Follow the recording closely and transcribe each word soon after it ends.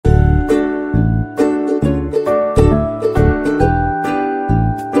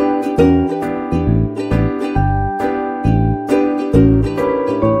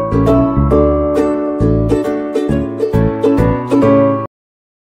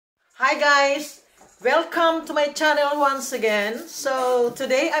Hi guys, welcome to my channel once again. So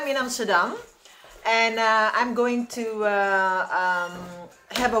today I'm in Amsterdam and I'm going to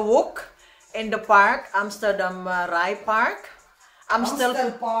have a walk in the park, Amsterdam Rai Park,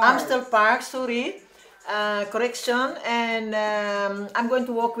 Amstelpark, sorry, correction. And I'm going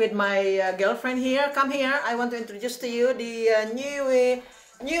to walk with my girlfriend here. Come here, I want to introduce to you the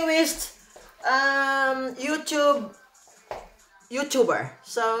newest YouTuber.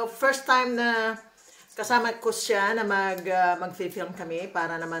 So first time na kasama ko siya na mag-film kami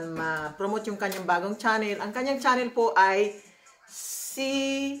para naman ma-promote yung kanyang bagong channel. Ang kanyang channel po ay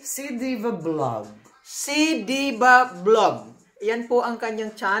Si Diva Vlog. Si Diva Vlog. Yan po ang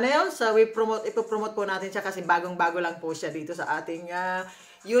kanyang channel. So ipopromote po natin siya kasi bagong-bago lang po siya dito sa ating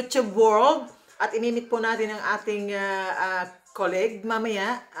YouTube world. At inimit po natin ang ating colleague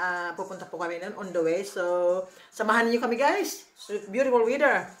mamaya. Pupunta po kami nun on the way. So samahan niyo kami guys. So, beautiful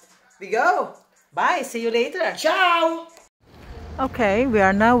weather. We go. Bye. See you later. Ciao. Okay, we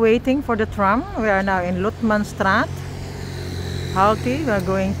are now waiting for the tram. We are now in Lutmanstraat. Halti. We are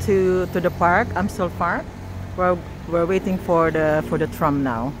going to the park, Amstelpark. We're waiting for the tram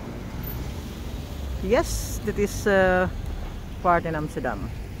now. Yes, that is part in Amsterdam.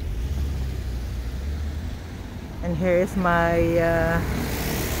 And here is my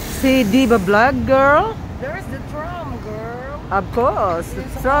Si Diva Vlog girl. There is the tram, girl. Of course, the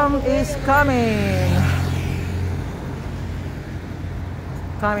tram is coming.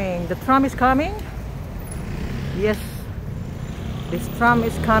 The tram is coming. Yes, this tram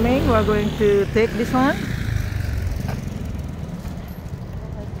is coming. We're going to take this one.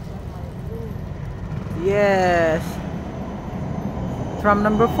 Yes, tram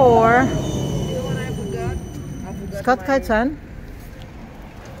number 4. You know what I forgot? Scott Kaitsan.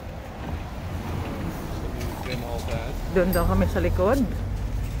 Doon daw kami sa likod.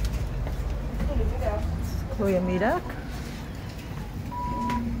 Goedemiddag.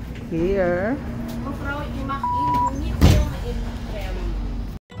 Here. Mevrouw, je mag niet filmen in de tram.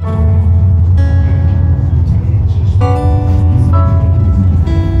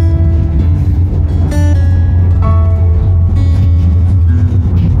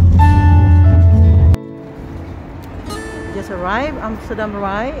 Just arrived Amsterdam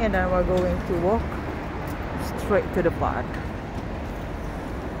Rai and then we're going to walk straight to the park.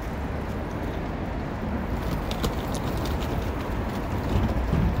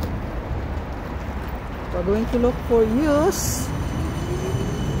 We're going to look for Yus.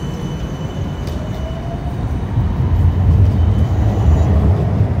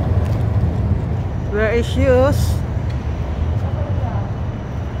 Where is Yus?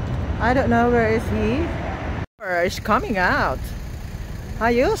 I don't know, where is he? It's coming out. Hi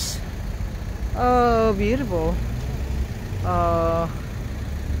Yus. Oh, beautiful.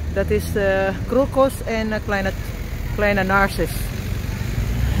 That is crocus and kleine narcissus.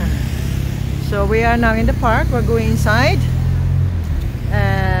 So we are now in the park. We're going inside.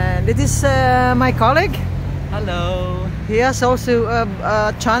 And this is my colleague. Hello. He has also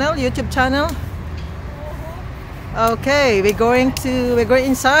a channel, YouTube channel. Okay, we're going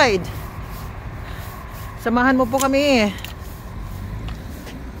inside. Samahan mo po kami.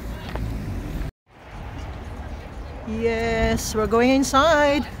 Yes, we're going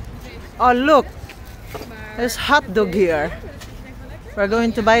inside. Oh look, there's hot dog here. We're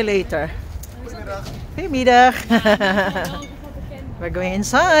going to buy later. Goedemiddag. We're going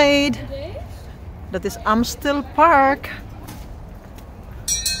inside. That is Amstelpark.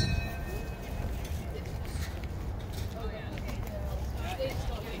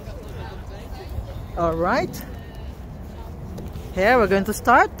 All right. Here we're going to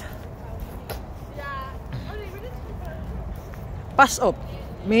start. Pas op,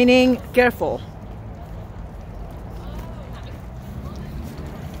 meaning careful.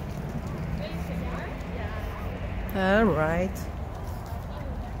 All right.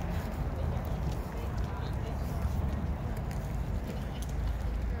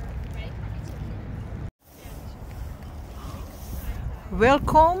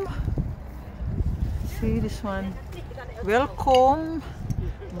 Welcome. See this one. Welcome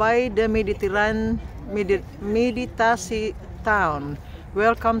by the Mediterranean Meditasi town.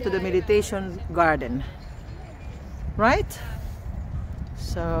 Welcome to the meditation garden. Right?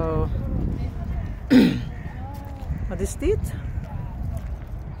 So what is dit?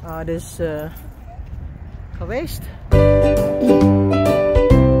 Dus geweest.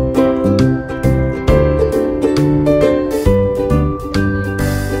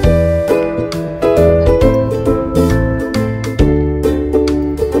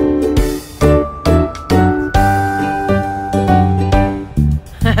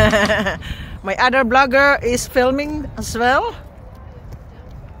 My other blogger is filming as well.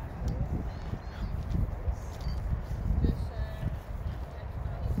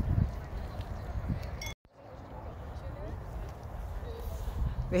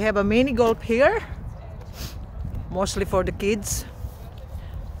 We have a mini golf here, mostly for the kids,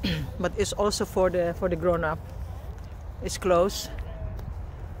 but it's also for the grown-up. It's closed.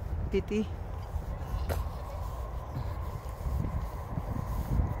 Pity.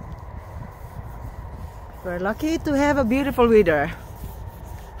 We're lucky to have a beautiful weather.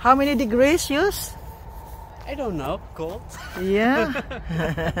 How many degrees, Yus? I don't know. Cold. Yeah.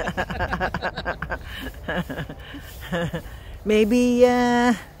 Maybe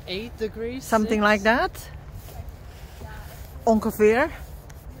 8 degrees. something 6? like that. Ongeveer.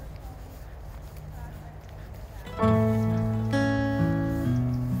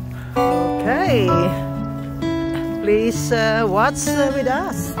 Okay. Please watch with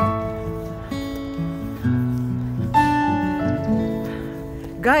us.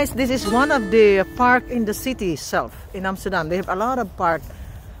 Guys, this is one of the park in the city itself in Amsterdam. They have a lot of park.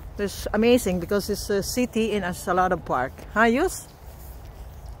 It's amazing because it's a city and has a lot of park. Huh, Yus?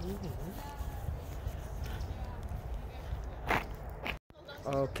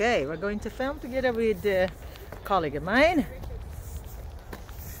 Okay, we're going to film together with a colleague of mine.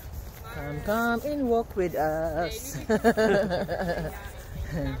 Come and walk with us.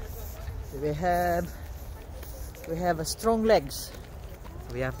 we have a strong legs.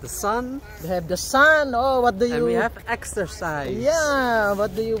 We have the sun. We have the sun. Oh, what do you? And we have exercise. Yeah,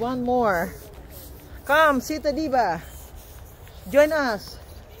 what do you want more? Come, Sita Diva. Join us.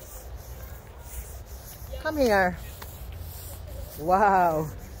 Come here. Wow.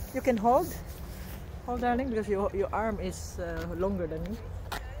 You can hold, darling, because your arm is longer than me.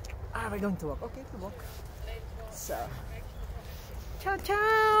 We're going to walk. Okay, to walk. So, ciao,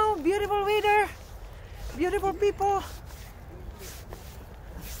 ciao. Beautiful weather. Beautiful people.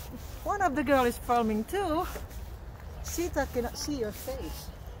 One of the girl is filming too. Sita cannot see your face.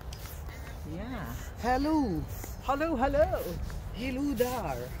 Yeah. Hello. Hello, hello. Hello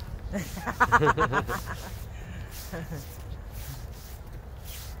there.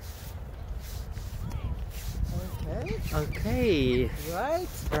 Okay. Okay. Right.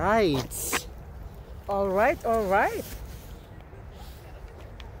 Right. All right. All right.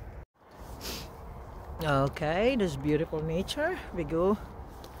 Okay. This beautiful nature. We go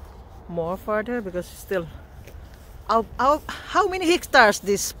more further because it's still. How many hectares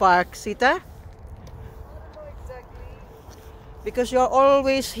this park, Sita? Because you're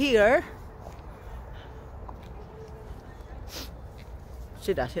always here.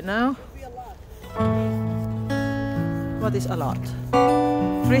 She does it now. What is a lot?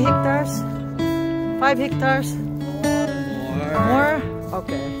 3 hectares? 5 hectares? More?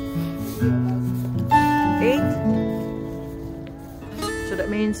 Okay. 8? So that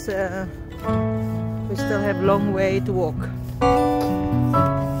means we still have long way to walk.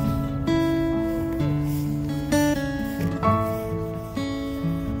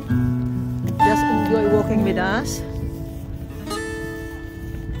 Just enjoy walking with us.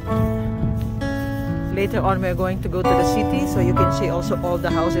 Later on we're going to go to the city so you can see also all the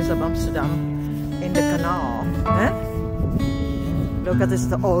houses of Amsterdam in the canal. Eh? Look at this,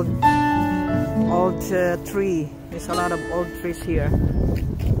 the old tree. There's a lot of old trees here.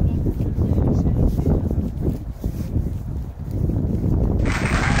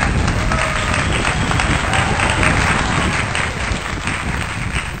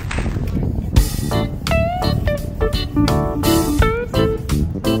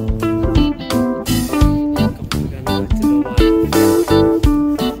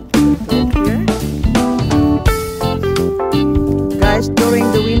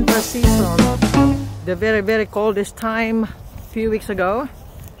 During the winter season, the very coldest time a few weeks ago,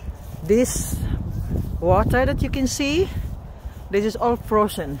 this water that you can see, this is all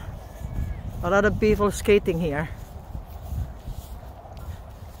frozen. A lot of people skating here.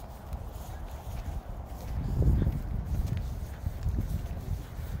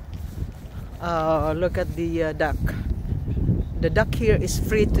 Look at the duck. The duck here is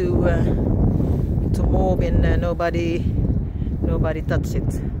free to move and nobody touches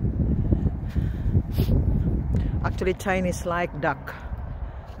it. Actually, Chinese like duck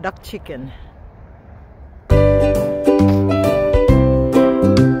chicken. Okay,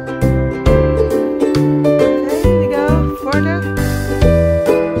 we go further.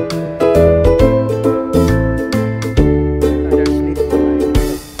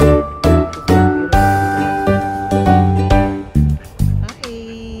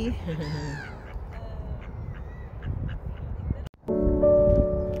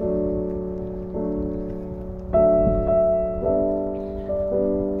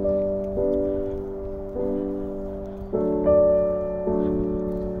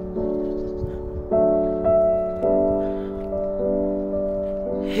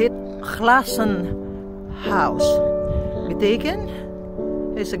 Het glazen house. Betekent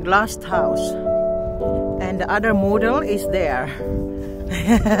it's a glassed house. And the other model is there.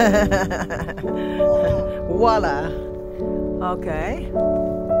 Voila. Okay.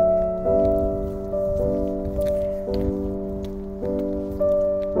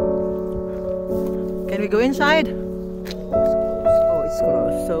 Can we go inside? Oh, it's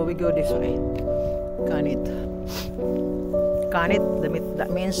closed. So we go this way. Can it? Can it? That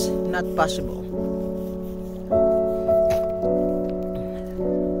means not possible.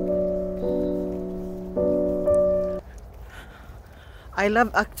 I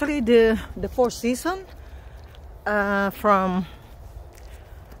love actually the four season, from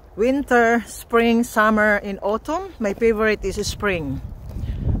winter, spring, summer, and autumn. My favorite is spring.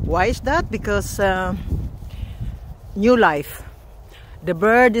 Why is that? Because new life. The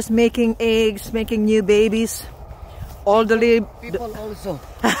bird is making eggs, making new babies. All the leaves, People also.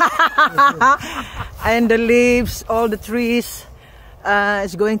 and the leaves, all the trees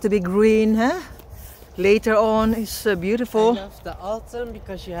is going to be green, huh? Later on, it's beautiful. I love the autumn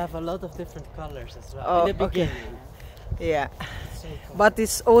because you have a lot of different colors as well. Oh, in the okay. beginning. Yeah, So cool. but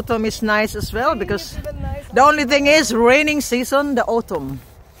this autumn is nice as well because the only thing is raining season, the autumn.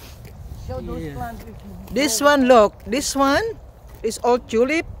 Show those plants. This one, look, this one is all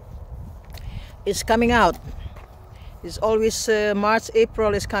tulip. It's coming out. It's always March,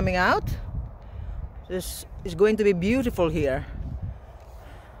 April is coming out. This is going to be beautiful here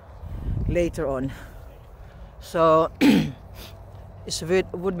later on. So it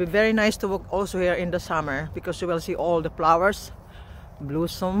would be very nice to walk also here in the summer because you will see all the flowers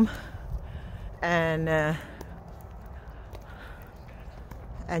blossom, and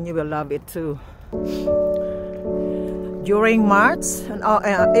you will love it too. During March and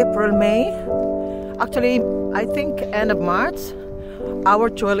April, May, actually I think end of March, our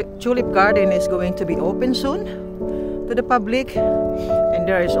tulip garden is going to be open soon to the public, and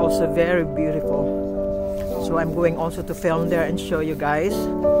there is also very beautiful. So I'm going also to film there and show you guys.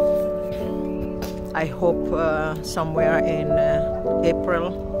 I hope somewhere in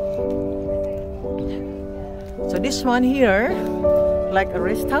April. So this one here, like a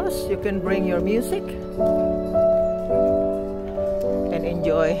rest house, you can bring your music and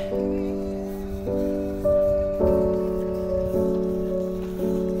enjoy.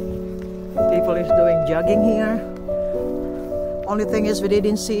 People is doing jogging here. Only thing is we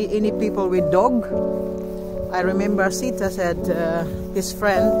didn't see any people with dog. I remember Sita said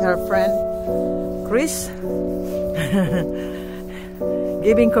her friend, Chris,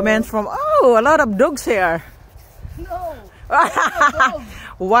 giving comments from, oh, a lot of dogs here. No.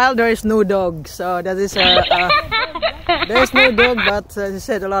 While there is no dog, so that is there is no dog, but she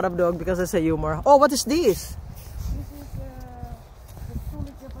said a lot of dog because it's a humor. Oh, what is this? This is het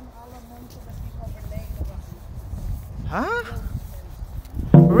stoeltje van alle mensen dat die overleden was. Huh?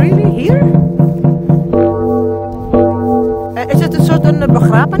 Really? Here? Is het een soort een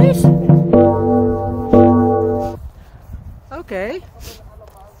begrafenis? Okay.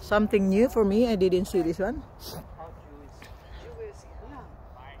 Something new for me. I didn't see this one.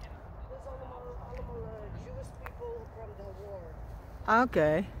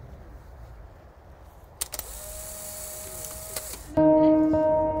 Okay.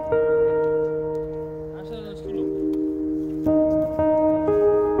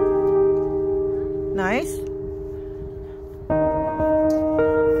 Nice.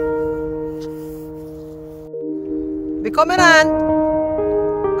 Vi kommer an.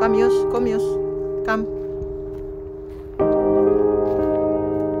 Kom Jus. Kom.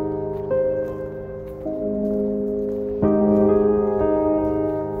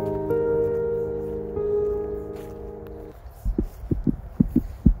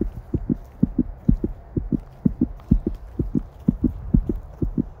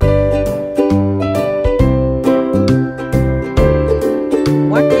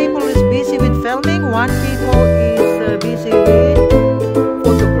 One people is busy with filming, one people is busy with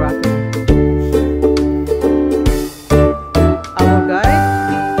photography. Our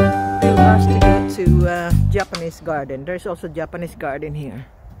guide told us to go to Japanese garden. There's also Japanese garden here.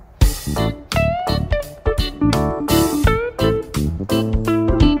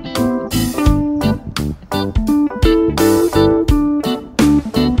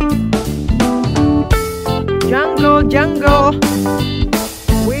 Jungle.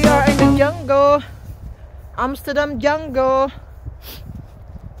 We are in the jungle. Amsterdam jungle.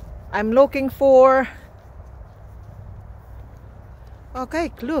 I'm looking for.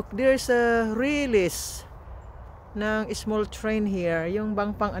 Okay, look, there's a release ng small train here. Yung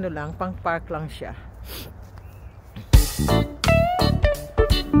pang ano lang, pang park lang siya.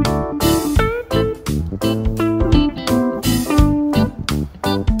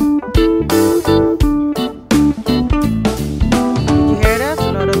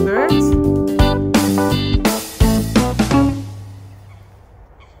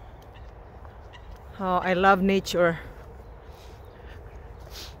 Oh, I love nature.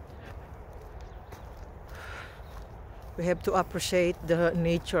 We have to appreciate the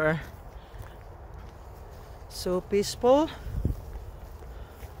nature. So peaceful.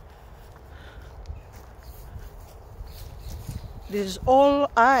 This is all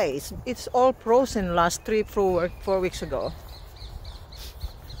ice. It's all frozen last 4 weeks ago.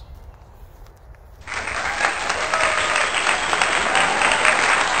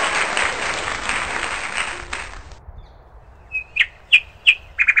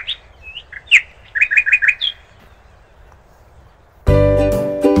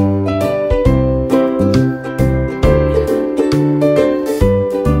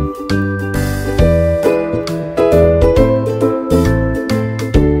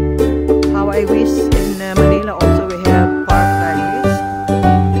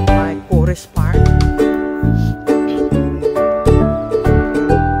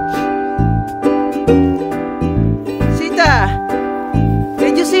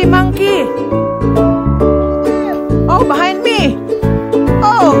 Monkey. Oh, behind me.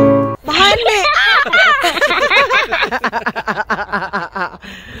 Oh, behind me.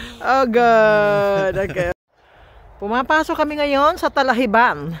 Oh, good. Okay. Pumapasok kami ngayon sa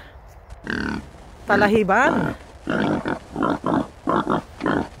Talahiban. Talahiban.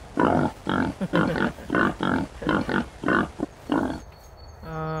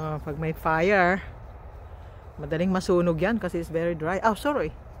 Pag may fire, madaling masunog yan kasi it's very dry. Oh,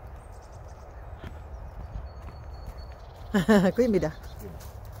 sorry. Kuya.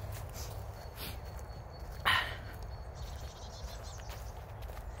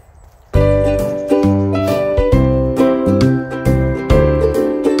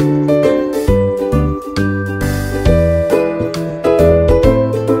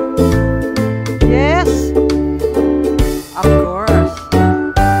 Yes. Of course.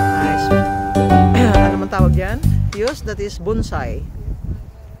 Nice. Ano man tawag yan? Yes, that is bonsai.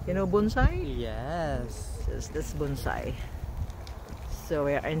 You know bonsai? Yes. That's bonsai. So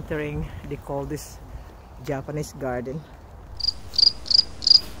we are entering, they call this Japanese garden.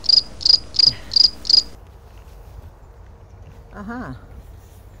 Aha.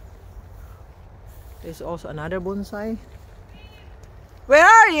 There's also another bonsai. Where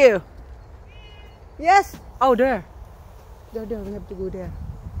are you? Yes. Oh, there. There. We have to go there.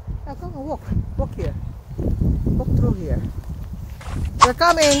 Oh, come on, walk here. Walk through here. We're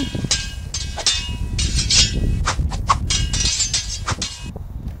coming.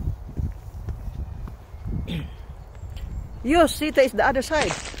 Yes, Sita is the other side.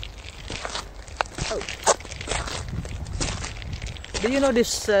 Oh. Do you know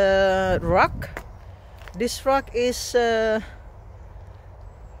this rock? This rock is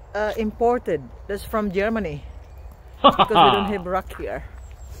imported. That's from Germany. Because we don't have rock here.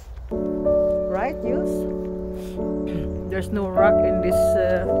 Right, Yus? There's no rock in this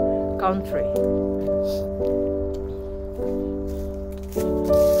country.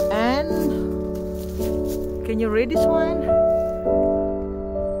 And can you read this one?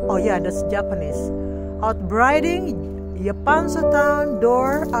 Oh yeah, that's Japanese. Uitbreiding Japanse tuin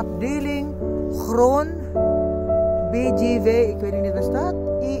door afdeling groen BGW. Ik weet niet wat staat.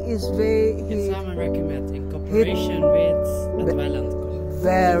 ISW. Samenwerking in cooperation with het Weiland.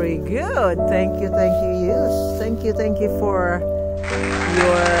 Very good. Thank you, Yus. Thank you for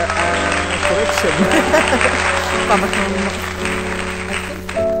your correction.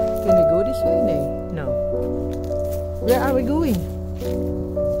 Can we go this way? No. Where are we going?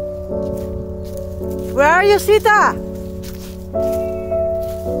 Where are you, Sita?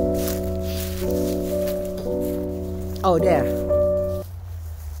 Oh, there.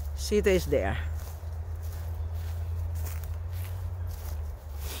 Sita is there.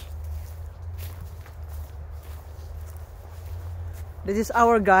 This is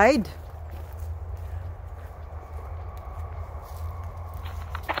our guide.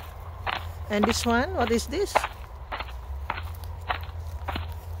 And this one, what is this?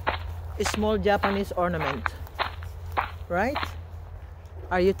 A small Japanese ornament. Right?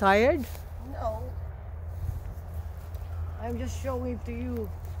 Are you tired? No. I'm just showing to you.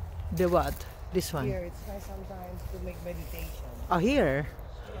 The what? This one? Here, it's nice sometimes to make meditation. Oh, here.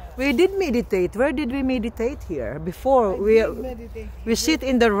 Yeah. We did meditate. Where did we meditate here? Before Meditate. we sit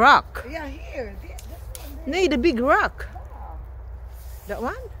in the rock. Yeah, here. This one there. No, the big rock. Yeah. That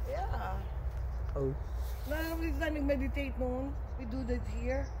one? Yeah. Oh. No, we've done meditate noon. We do that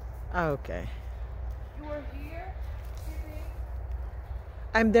here. Okay. You were here sitting,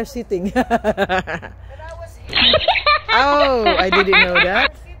 I'm there sitting. and I was here. Oh, I didn't know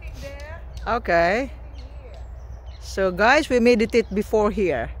that. You're sitting there. Okay. Sitting here. So guys, we meditate before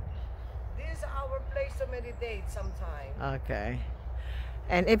here. This is our place. meditate sometime. Okay.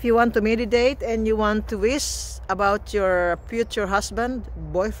 And if you want to meditate and you want to wish about your future husband,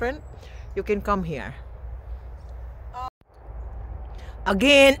 boyfriend, you can come here.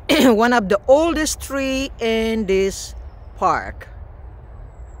 Again, one of the oldest tree in this park,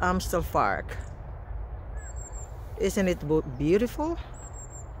 Amstelpark. Isn't it beautiful?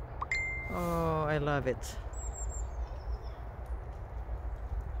 Oh, I love it.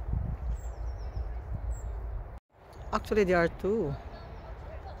 Actually, there are two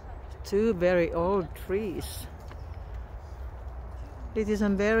very old trees. This is a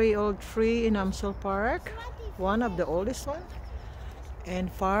very old tree in Amstelpark, one of the oldest one.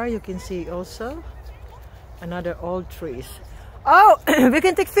 And far you can see also another old trees. Oh, we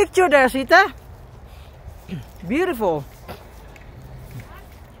can take picture there, Sita. Beautiful.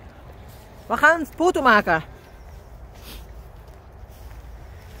 We gaan foto maken.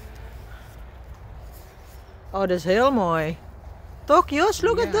 Oh, dat is heel mooi. Toch, Jos?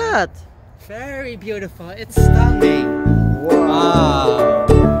 Look at that. Very beautiful. It's stunning. Wow.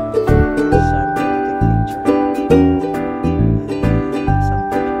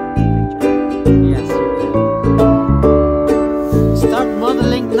 Yes, you can. Start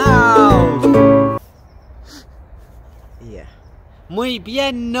modeling now. Yeah. Muy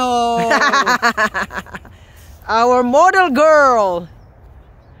bien, no. Our model girl.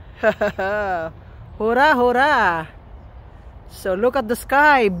 Hurrah, hurrah. So look at the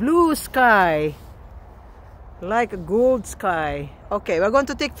sky, blue sky. Like a gold sky. Okay, we're going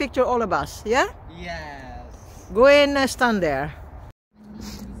to take picture all of us, yeah? Yes. Go and stand there.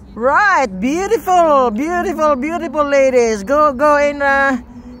 Right, beautiful, beautiful, beautiful ladies. Go and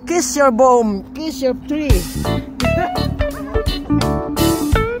kiss your bomb, kiss your tree.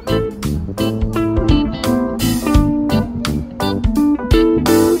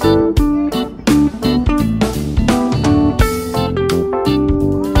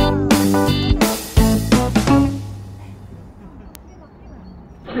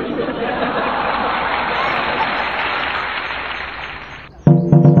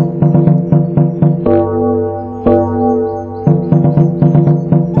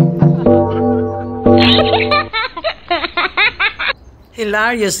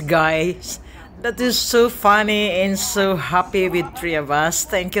 Hilarious, guys. That is so funny and so happy with three of us.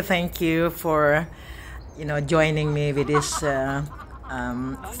 Thank you for joining me with this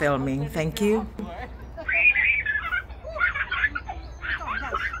filming. Thank you.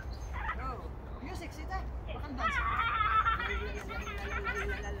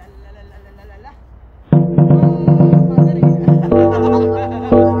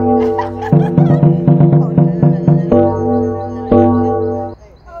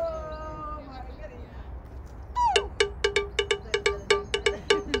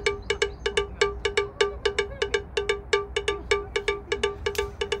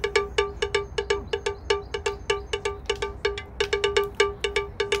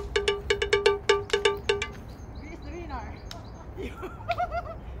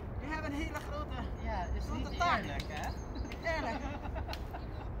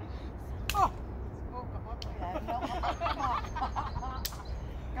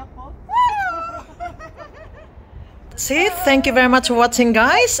 See, thank you very much for watching,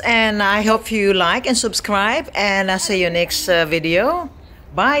 guys, and I hope you like and subscribe, and I'll see you next video.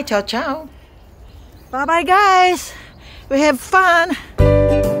 Bye, ciao ciao. Bye bye, guys. We have fun.